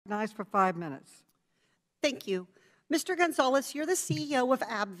Recognized for 5 minutes. Thank you. Mr. Gonzalez, you're the CEO of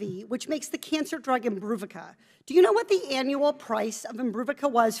AbbVie, which makes the cancer drug Imbruvica. Do you know what the annual price of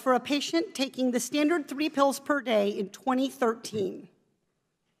Imbruvica was for a patient taking the standard 3 pills per day in 2013?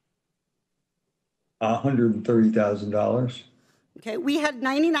 $130,000. Okay, we had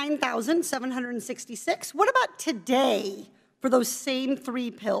 99,766. What about today for those same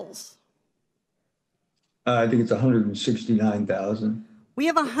 3 pills? I think it's 169,000. We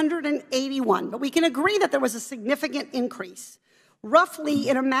have 181, but we can agree that there was a significant increase. Roughly,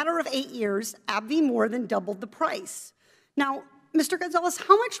 in a matter of 8 years, AbbVie more than doubled the price. Now, Mr. Gonzalez,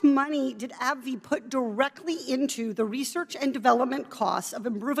 how much money did AbbVie put directly into the research and development costs of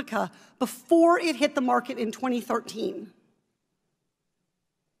Imbruvica before it hit the market in 2013?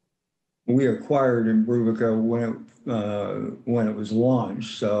 We acquired Imbruvica when it was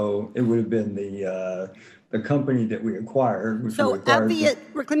launched, so it would have been the company that we acquired. So AbbVie,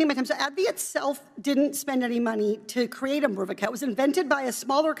 reclaiming my time, so AbbVie itself didn't spend any money to create Imbruvica. It was invented by a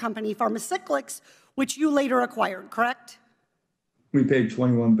smaller company, Pharmacyclics, which you later acquired, correct? We paid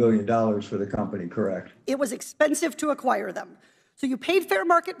 $21 billion for the company, correct? It was expensive to acquire them. So you paid fair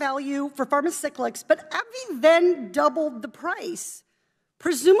market value for Pharmacyclics, but AbbVie then doubled the price,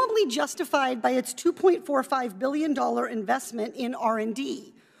 presumably justified by its $2.45 billion investment in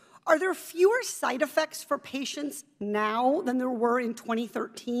R&D. Are there fewer side effects for patients now than there were in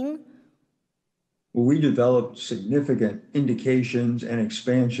 2013? Well, we developed significant indications and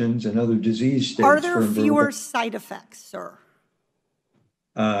expansions and other disease states. Are there fewer side effects, sir?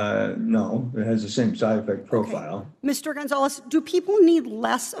 No, it has the same side effect profile. Okay. Mr. Gonzalez, do people need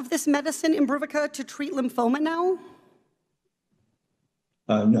less of this medicine, Imbruvica, to treat lymphoma now?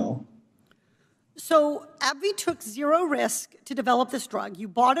 No. So AbbVie took zero risk to develop this drug. You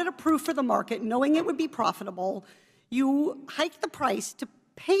bought it approved for the market, knowing it would be profitable. You hiked the price to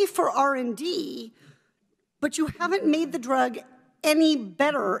pay for R&D, but you haven't made the drug any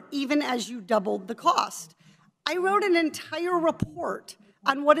better, even as you doubled the cost. I wrote an entire report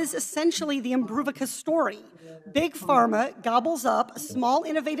on what is essentially the Imbruvica story. Big Pharma gobbles up a small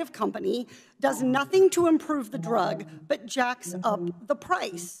innovative company, does nothing to improve the drug, but jacks up the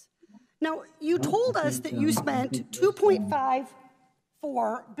price. Now, you told us that you spent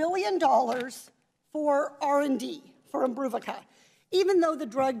 $2.54 billion for R&D for Imbruvica, even though the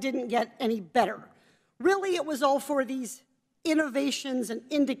drug didn't get any better. Really, it was all for these innovations and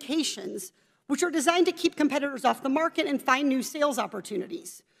indications, which are designed to keep competitors off the market and find new sales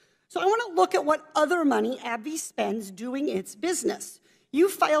opportunities. So I want to look at what other money AbbVie spends doing its business. You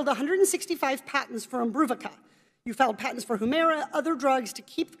filed 165 patents for Imbruvica. You filed patents for Humira, other drugs to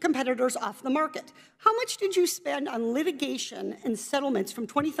keep competitors off the market. How much did you spend on litigation and settlements from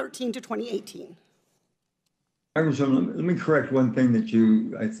 2013 to 2018? Congresswoman, let me correct one thing that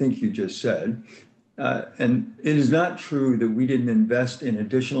I think you just said. And it is not true that we didn't invest in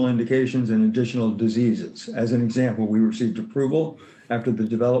additional indications and additional diseases. As an example, we received approval after the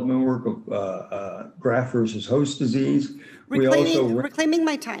development work of graft versus host disease. Reclaiming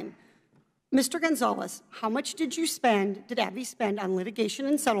my time. Mr. Gonzalez, how much did AbbVie spend on litigation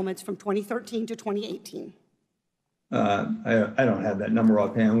and settlements from 2013 to 2018? I don't have that number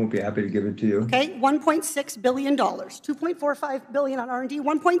offhand. We'll be happy to give it to you. Okay, $1.6 billion, $2.45 billion on R&D,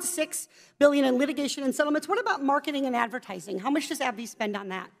 $1.6 billion in litigation and settlements. What about marketing and advertising? How much does AbbVie spend on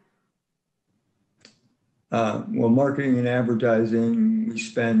that? Well, marketing and advertising, we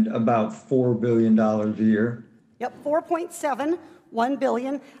spend about $4 billion a year. Yep, 4.7, $1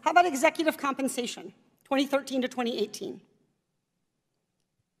 billion. How about executive compensation, 2013 to 2018?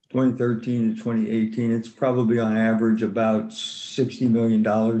 2013 to 2018, it's probably on average about $60 million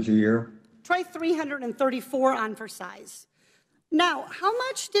a year. Try 334 on for size. Now, how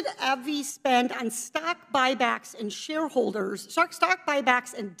much did AbbVie spend on stock buybacks and stock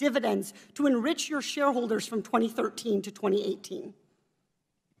buybacks and dividends to enrich your shareholders from 2013 to 2018?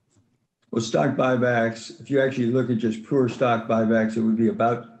 Well, stock buybacks, if you actually look at just pure stock buybacks, it would be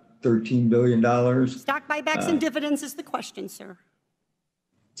about $13 billion. Stock buybacks and dividends is the question, sir.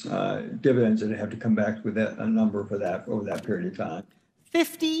 Dividends, and have to come back with a number for that over that period of time.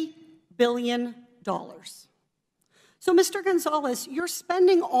 $50 billion. So, Mr. Gonzalez, you're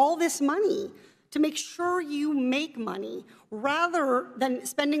spending all this money to make sure you make money rather than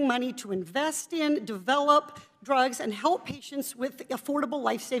spending money to invest in, develop drugs, and help patients with affordable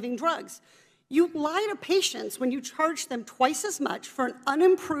life-saving drugs. You lie to patients when you charge them twice as much for an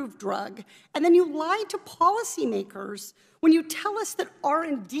unimproved drug, and then you lie to policymakers when you tell us that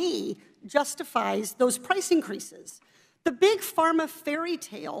R&D justifies those price increases. The big pharma fairy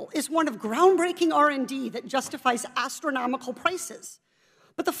tale is one of groundbreaking R&D that justifies astronomical prices.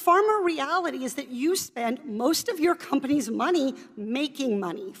 But the farmer reality is that you spend most of your company's money making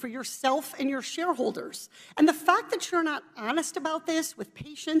money for yourself and your shareholders. And the fact that you're not honest about this with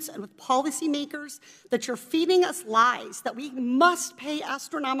patients and with policymakers, that you're feeding us lies, that we must pay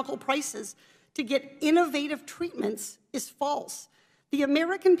astronomical prices to get innovative treatments is false. The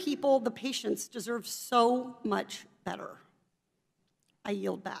American people, the patients, deserve so much better. I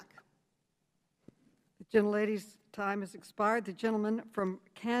yield back. The gentlelady's time has expired. The gentleman from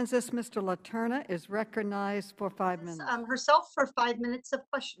Kansas, Mr. LaTerna, is recognized for 5 minutes. Herself for 5 minutes of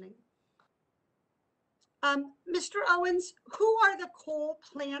questioning. Mr. Owens, who are the coal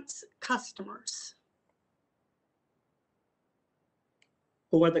plant's customers?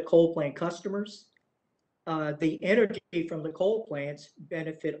 Who are the coal plant customers? The energy from the coal plants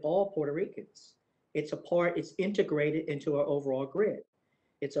benefit all Puerto Ricans. It's integrated into our overall grid.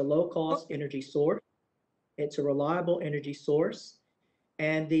 It's a low-cost energy source. It's a reliable energy source.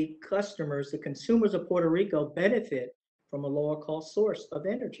 And the customers, the consumers of Puerto Rico benefit from a lower cost source of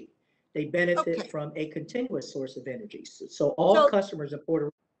energy. They benefit from a continuous source of energy. So all customers of Puerto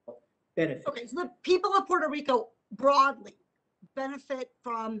Rico benefit. Okay, so the people of Puerto Rico broadly benefit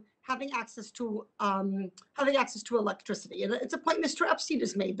from having access to electricity. And it's a point Mr. Epstein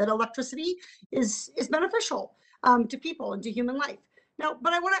has made, that electricity is beneficial to people and to human life. Now,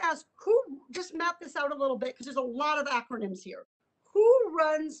 but I want to ask, who, just map this out a little bit, because there's a lot of acronyms here. Who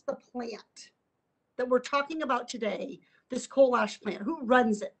runs the plant that we're talking about today, this coal ash plant? Who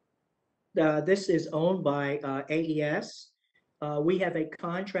runs it? This is owned by AES. We have a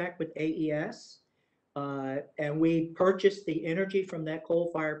contract with AES, and we purchase the energy from that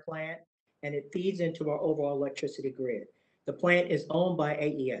coal-fired plant, and it feeds into our overall electricity grid. The plant is owned by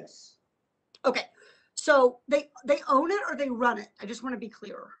AES. Okay, so they own it or they run it? I just want to be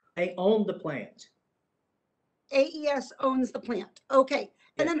clear. They own the plant. AES owns the plant. Okay,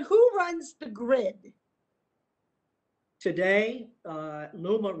 and then who runs the grid? Today,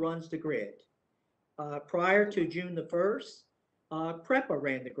 LUMA runs the grid. Prior to June the 1st, PREPA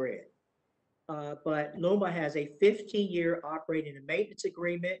ran the grid. But LUMA has a 15-year operating and maintenance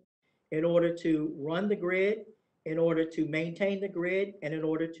agreement in order to run the grid, in order to maintain the grid, and in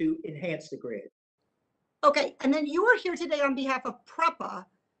order to enhance the grid. Okay, and then you are here today on behalf of PREPA,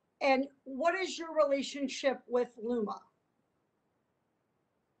 and what is your relationship with LUMA?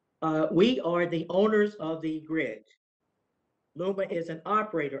 We are the owners of the grid. LUMA is an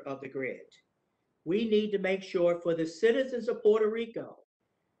operator of the grid. We need to make sure for the citizens of Puerto Rico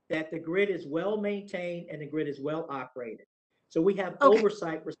that the grid is well maintained and the grid is well operated. So we have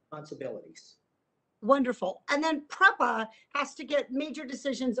oversight responsibilities. Wonderful. And then PREPA has to get major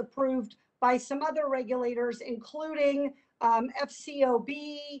decisions approved by some other regulators, including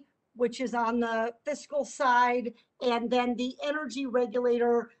FCOB, which is on the fiscal side, and then the energy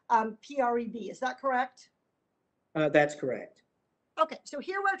regulator, PREB. Is that correct? That's correct. Okay, so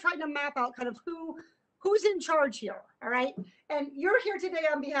here we're trying to map out kind of who's in charge here, all right? And you're here today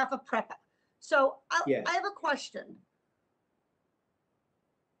on behalf of PREPA. So I have a question.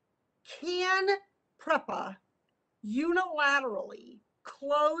 Can PREPA unilaterally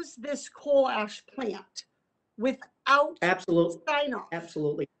close this coal ash plant without sign off?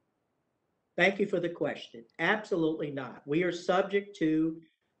 Absolutely. Thank you for the question. Absolutely not. We are subject to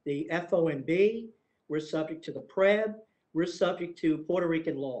the FOMB. We're subject to the PREB. We're subject to Puerto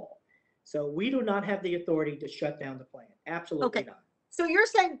Rican law. So we do not have the authority to shut down the plant. Absolutely not. So you're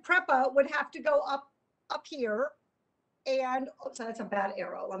saying PREPA would have to go up here and, so that's a bad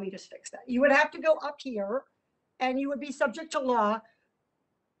arrow. Let me just fix that. You would have to go up here and you would be subject to law.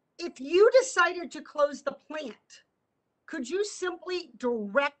 If you decided to close the plant, could you simply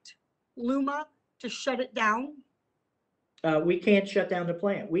direct LUMA to shut it down? We can't shut down the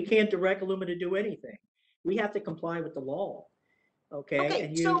plant. We can't direct LUMA to do anything. We have to comply with the law. Okay,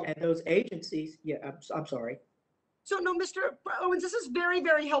 and those agencies, I'm sorry. So no, Mr. Owens, this is very,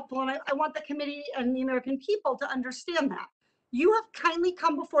 very helpful. And I want the committee and the American people to understand that. You have kindly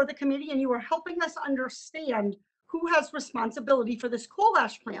come before the committee and you are helping us understand who has responsibility for this coal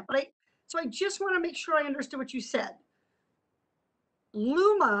ash plant. So I just want to make sure I understood what you said.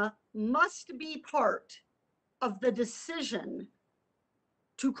 LUMA must be part of the decision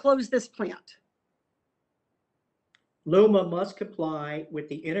to close this plant. LUMA must comply with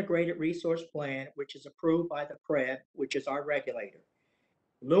the Integrated Resource Plan, which is approved by the PREB, which is our regulator.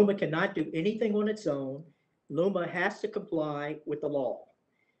 LUMA cannot do anything on its own. LUMA has to comply with the law.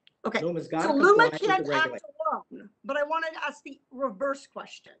 Okay, LUMA's got so to LUMA comply can't with the regulator. act alone, but I wanted to ask the reverse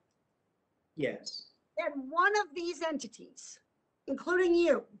question. Yes. And one of these entities, including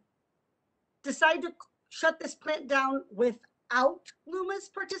you, decide to shut this plant down without LUMA's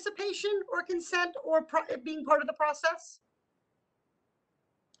participation or consent or being part of the process?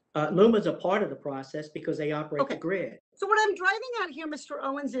 Luma's a part of the process because they operate the Okay. grid. So what I'm driving at here, Mr.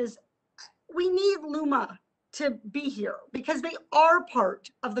 Owens, is we need LUMA to be here because they are part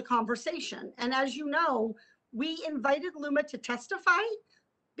of the conversation. And as you know, we invited LUMA to testify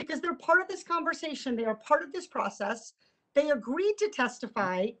because they're part of this conversation. They are part of this process. They agreed to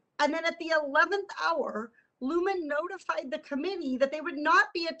testify. And then at the 11th hour, LUMA notified the committee that they would not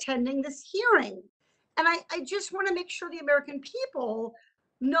be attending this hearing. And I just want to make sure the American people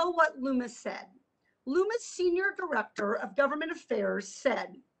know what LUMA said. LUMA's senior director of government affairs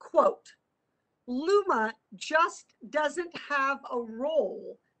said, quote, LUMA just doesn't have a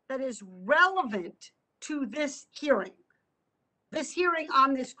role that is relevant to this hearing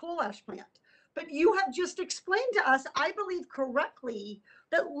on this coal ash plant. But you have just explained to us, I believe correctly,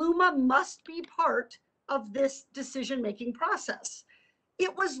 that LUMA must be part of this decision-making process.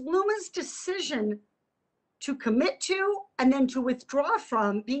 It was LUMA's decision to commit to and then to withdraw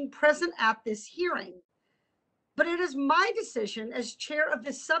from being present at this hearing. But it is my decision as chair of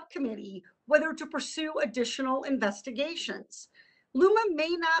this subcommittee whether to pursue additional investigations. LUMA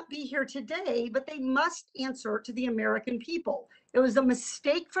may not be here today, but they must answer to the American people. It was a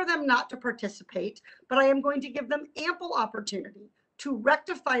mistake for them not to participate, but I am going to give them ample opportunity to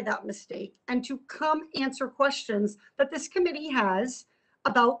rectify that mistake and to come answer questions that this committee has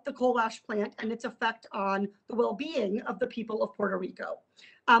about the coal ash plant and its effect on the well-being of the people of Puerto Rico.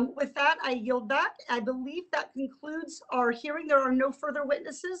 With that, I yield back. I believe that concludes our hearing. There are no further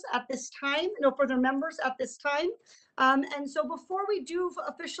witnesses at this time, no further members at this time. And so before we do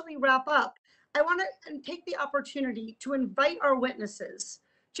officially wrap up, I want to take the opportunity to invite our witnesses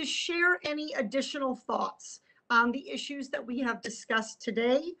to share any additional thoughts on the issues that we have discussed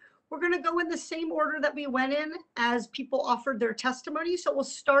today. We're going to go in the same order that we went in as people offered their testimony. So we'll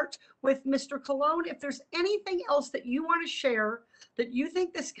start with Mr. Colon. If there's anything else that you want to share that you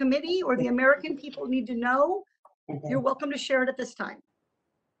think this committee or the American people need to know, you're welcome to share it at this time.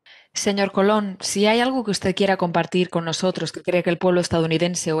 Señor Colón, si hay algo que usted quiera compartir con nosotros que cree que el pueblo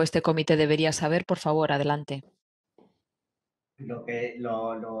estadounidense o este comité debería saber, por favor, adelante. Lo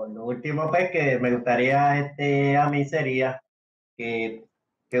último pues que me gustaría a mí sería que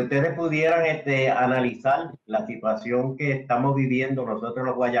ustedes pudieran analizar la situación que estamos viviendo nosotros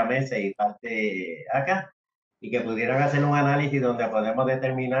los guayameses y parte acá, y que pudieran hacer un análisis donde podemos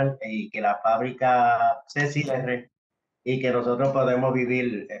determinar y que la fábrica se cierre y que nosotros podemos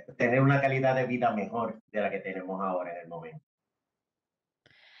vivir, tener una calidad de vida mejor de la que tenemos ahora en el momento.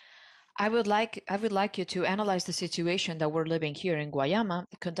 I would like you to analyze the situation that we're living here in Guayama,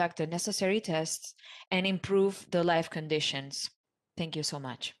 conduct the necessary tests, and improve the life conditions. Thank you so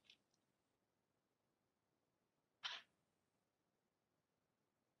much.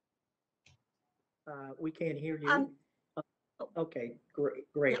 We can't hear you. Okay, great.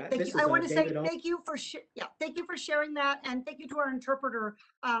 Yeah, thank you. I want to say thank you for sharing that, and thank you to our interpreter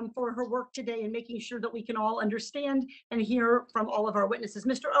for her work today and making sure that we can all understand and hear from all of our witnesses.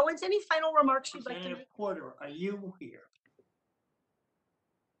 Mr. Owens, any final remarks you'd like to make? Porter, are you here?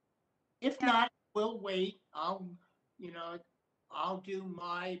 If not, we'll wait. I'll do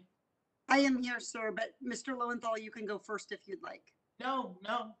my. I am here, sir, but Mr. Lowenthal, you can go first if you'd like. No,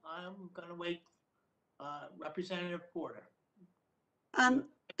 I'm going to wait. Representative Porter.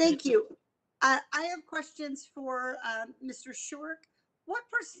 Thank you. I have questions for Mr. Shurk. What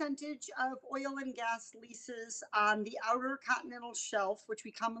percentage of oil and gas leases on the outer continental shelf, which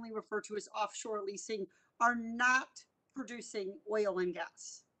we commonly refer to as offshore leasing, are not producing oil and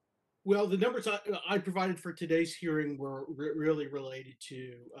gas? Well, the numbers I provided for today's hearing were really related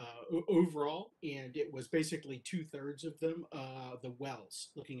to overall, and it was basically 2/3 of them, the wells,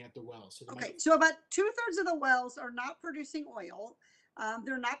 looking at the wells. So okay, so about 2/3 of the wells are not producing oil.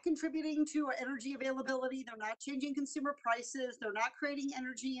 They're not contributing to energy availability. They're not changing consumer prices. They're not creating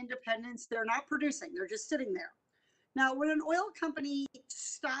energy independence. They're not producing. They're just sitting there. Now, when an oil company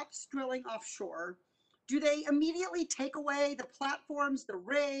stops drilling offshore, do they immediately take away the platforms, the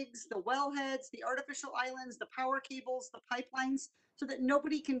rigs, the wellheads, the artificial islands, the power cables, the pipelines, so that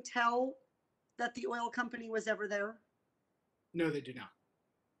nobody can tell that the oil company was ever there? No, they do not.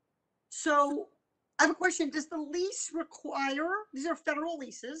 So I have a question. Does the lease require, these are federal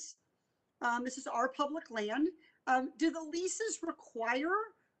leases, this is our public land, do the leases require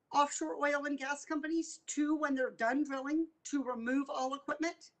offshore oil and gas companies to, when they're done drilling, to remove all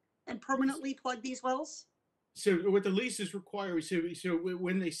equipment and permanently plug these wells? So what the leases require, so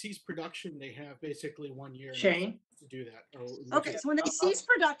when they cease production, they have basically 1 year Shane? to do that. Okay, so when they cease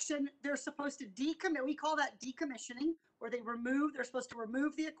production, they're supposed to decommit. We call that decommissioning. where they're supposed to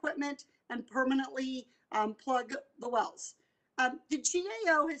remove the equipment and permanently plug the wells. The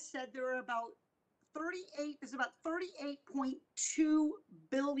GAO has said there's about 38.2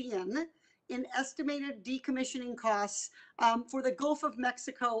 billion in estimated decommissioning costs for the Gulf of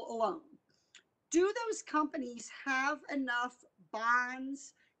Mexico alone. Do those companies have enough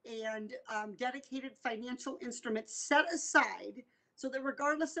bonds and dedicated financial instruments set aside so that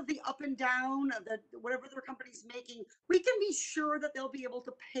regardless of the up and down of whatever their company's making, we can be sure that they'll be able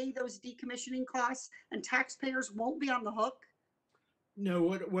to pay those decommissioning costs and taxpayers won't be on the hook? No,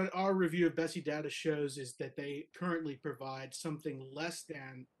 what our review of Bessie data shows is that they currently provide something less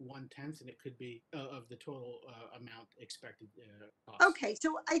than 1/10, and it could be of the total amount expected cost. Okay,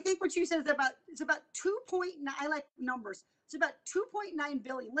 so I think what you said is it's about 2.9. I like numbers. It's about 2.9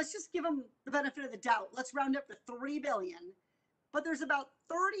 billion. Let's just give them the benefit of the doubt. Let's round up to 3 billion. But there's about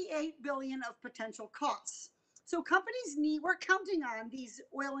 38 billion of potential costs. So we're counting on these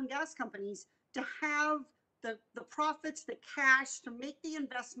oil and gas companies to have the profits, the cash, to make the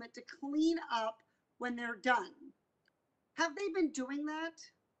investment, to clean up when they're done. Have they been doing that?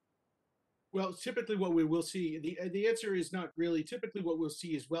 Well, typically what we will see, the answer is not really. Typically what we'll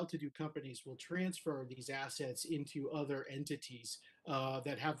see is well-to-do companies will transfer these assets into other entities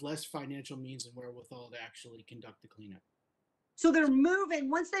that have less financial means and wherewithal to actually conduct the cleanup. So they're moving,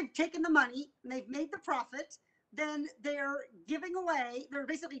 once they've taken the money and they've made the profit, then they're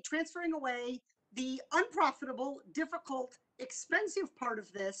basically transferring away the unprofitable, difficult, expensive part of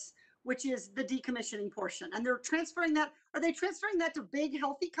this, which is the decommissioning portion. And they're transferring that. Are they transferring that to big,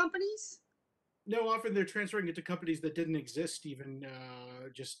 healthy companies? No, often they're transferring it to companies that didn't exist even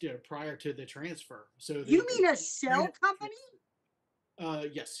just prior to the transfer. So You mean a shell company?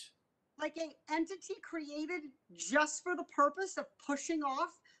 Yes. Like an entity created just for the purpose of pushing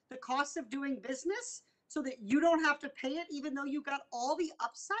off the cost of doing business so that you don't have to pay it even though you got all the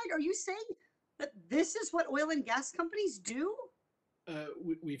upside? Are you saying that this is what oil and gas companies do?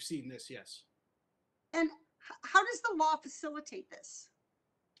 We've seen this, yes. And how does the law facilitate this?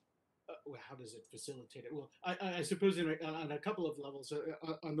 Well, how does it facilitate it? Well, I suppose on a couple of levels.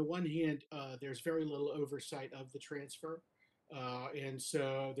 On the one hand, there's very little oversight of the transfer. And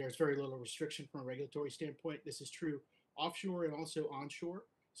so there's very little restriction from a regulatory standpoint. This is true offshore and also onshore.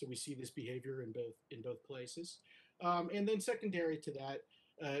 So we see this behavior in both places. And then secondary to that,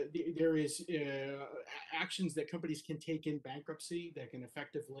 there is actions that companies can take in bankruptcy that can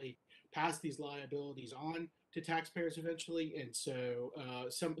effectively pass these liabilities on to taxpayers eventually. And so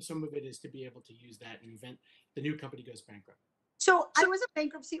some of it is to be able to use that in the event the new company goes bankrupt. So I was a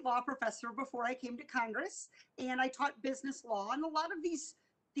bankruptcy law professor before I came to Congress, and I taught business law. And a lot of these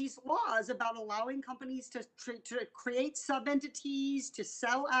laws about allowing companies to create sub-entities, to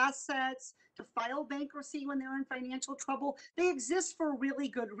sell assets, to file bankruptcy when they're in financial trouble, they exist for really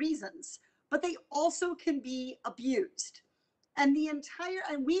good reasons, but they also can be abused. And the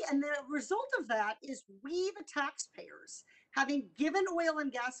result of that is we, the taxpayers, having given oil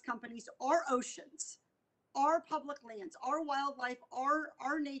and gas companies our oceans, our public lands, our wildlife,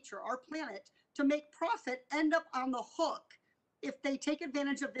 our nature, our planet, to make profit, end up on the hook if they take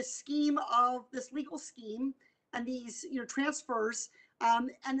advantage of this legal scheme and these transfers,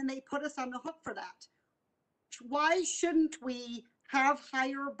 and then they put us on the hook for that. Why shouldn't we have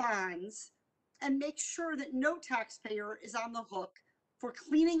higher bonds and make sure that no taxpayer is on the hook for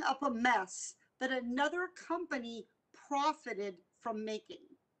cleaning up a mess that another company profited from making?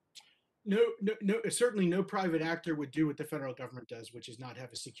 No, certainly no private actor would do what the federal government does, which is not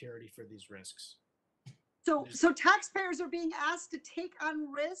have a security for these risks. So taxpayers are being asked to take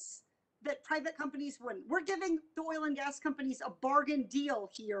on risks that private companies wouldn't. We're giving the oil and gas companies a bargain deal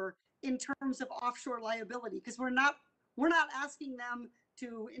here in terms of offshore liability, because we're not asking them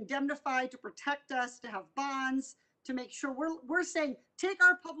to indemnify, to protect us, to have bonds, to make sure we're saying take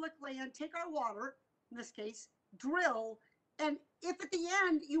our public land, take our water, in this case, drill, and if at the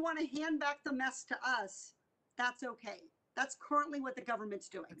end you want to hand back the mess to us, that's okay. That's currently what the government's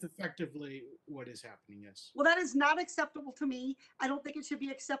doing. That's effectively what is happening, yes. Well, that is not acceptable to me. I don't think it should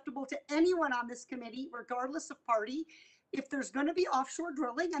be acceptable to anyone on this committee, regardless of party. If there's going to be offshore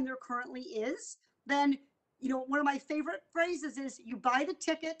drilling, and there currently is, then, one of my favorite phrases is you buy the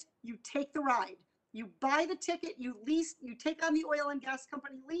ticket, you take the ride. You buy the ticket, you lease, you take on the oil and gas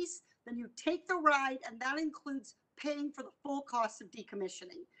company lease, then you take the ride, and that includes paying for the full cost of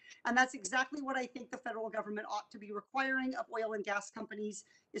decommissioning. And that's exactly what I think the federal government ought to be requiring of oil and gas companies,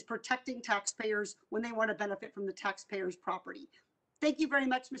 is protecting taxpayers when they want to benefit from the taxpayers' property. Thank you very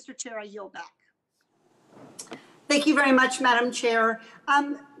much, Mr. Chair. I yield back. Thank you very much, Madam Chair.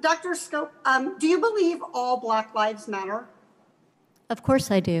 Dr. Scope, do you believe all Black lives matter? Of course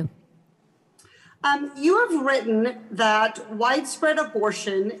I do. You have written that widespread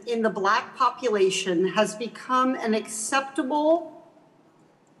abortion in the Black population has become an acceptable,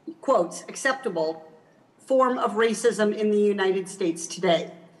 quotes, acceptable form of racism in the United States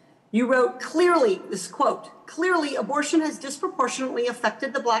today. You wrote clearly, this quote, clearly abortion has disproportionately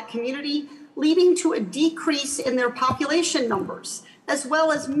affected the Black community, leading to a decrease in their population numbers, as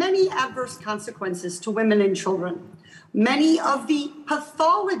well as many adverse consequences to women and children. Many of the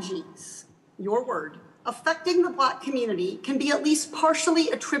pathologies, your word, affecting the Black community can be at least partially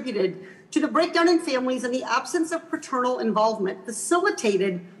attributed to the breakdown in families and the absence of paternal involvement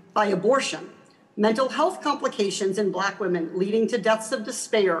facilitated by abortion. Mental health complications in Black women leading to deaths of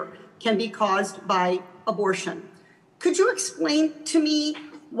despair can be caused by abortion. Could you explain to me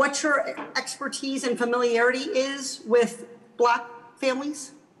what your expertise and familiarity is with Black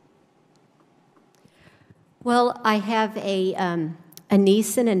families? Well, I have a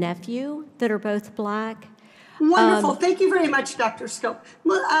niece and a nephew that are both Black. Wonderful. Thank you very much, Dr. Scope.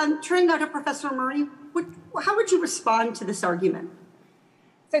 Turning now to Professor Murray, how would you respond to this argument?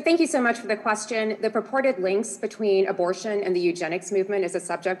 So thank you so much for the question. The purported links between abortion and the eugenics movement is a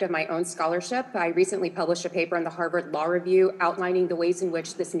subject of my own scholarship. I recently published a paper in the Harvard Law Review outlining the ways in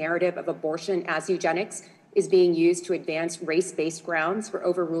which this narrative of abortion as eugenics is being used to advance race-based grounds for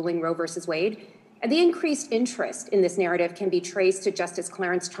overruling Roe versus Wade. And the increased interest in this narrative can be traced to Justice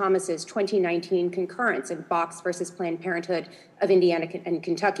Clarence Thomas's 2019 concurrence in Box versus Planned Parenthood of Indiana and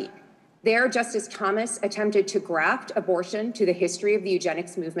Kentucky. There, Justice Thomas attempted to graft abortion to the history of the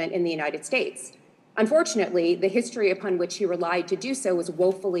eugenics movement in the United States. Unfortunately, the history upon which he relied to do so was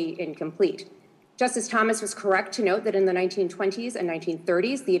woefully incomplete. Justice Thomas was correct to note that in the 1920s and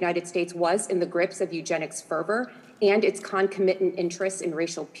 1930s, the United States was in the grips of eugenics fervor and its concomitant interests in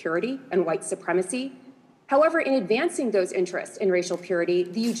racial purity and white supremacy. However, in advancing those interests in racial purity,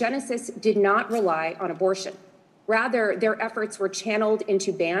 the eugenicists did not rely on abortion. Rather, their efforts were channeled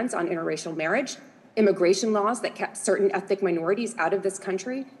into bans on interracial marriage, immigration laws that kept certain ethnic minorities out of this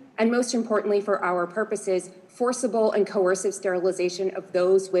country, and most importantly for our purposes, forcible and coercive sterilization of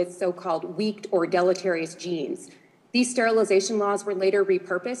those with so-called weak or deleterious genes. These sterilization laws were later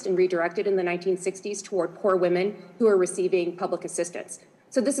repurposed and redirected in the 1960s toward poor women who were receiving public assistance.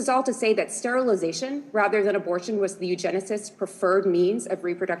 So this is all to say that sterilization, rather than abortion, was the eugenicists' preferred means of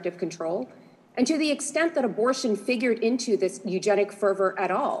reproductive control. And to the extent that abortion figured into this eugenic fervor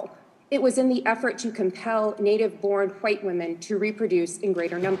at all, it was in the effort to compel native-born white women to reproduce in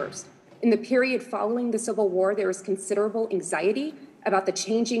greater numbers. In the period following the Civil War, there was considerable anxiety about the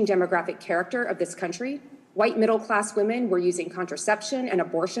changing demographic character of this country. White middle-class women were using contraception and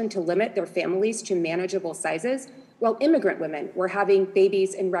abortion to limit their families to manageable sizes, while immigrant women were having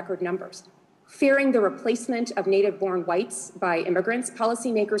babies in record numbers. Fearing the replacement of native-born whites by immigrants,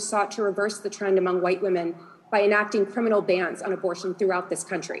 policymakers sought to reverse the trend among white women by enacting criminal bans on abortion throughout this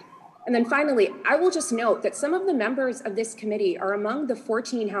country. And then finally, I will just note that some of the members of this committee are among the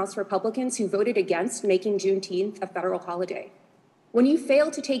 14 House Republicans who voted against making Juneteenth a federal holiday. When you fail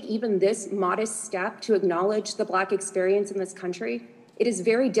to take even this modest step to acknowledge the Black experience in this country, it is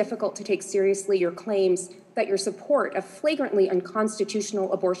very difficult to take seriously your claims that your support of flagrantly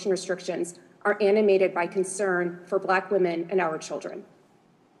unconstitutional abortion restrictions are animated by concern for Black women and our children.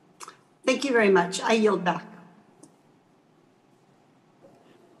 Thank you very much. I yield back.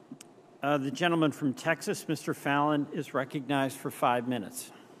 The gentleman from Texas, Mr. Fallon, is recognized for 5 minutes.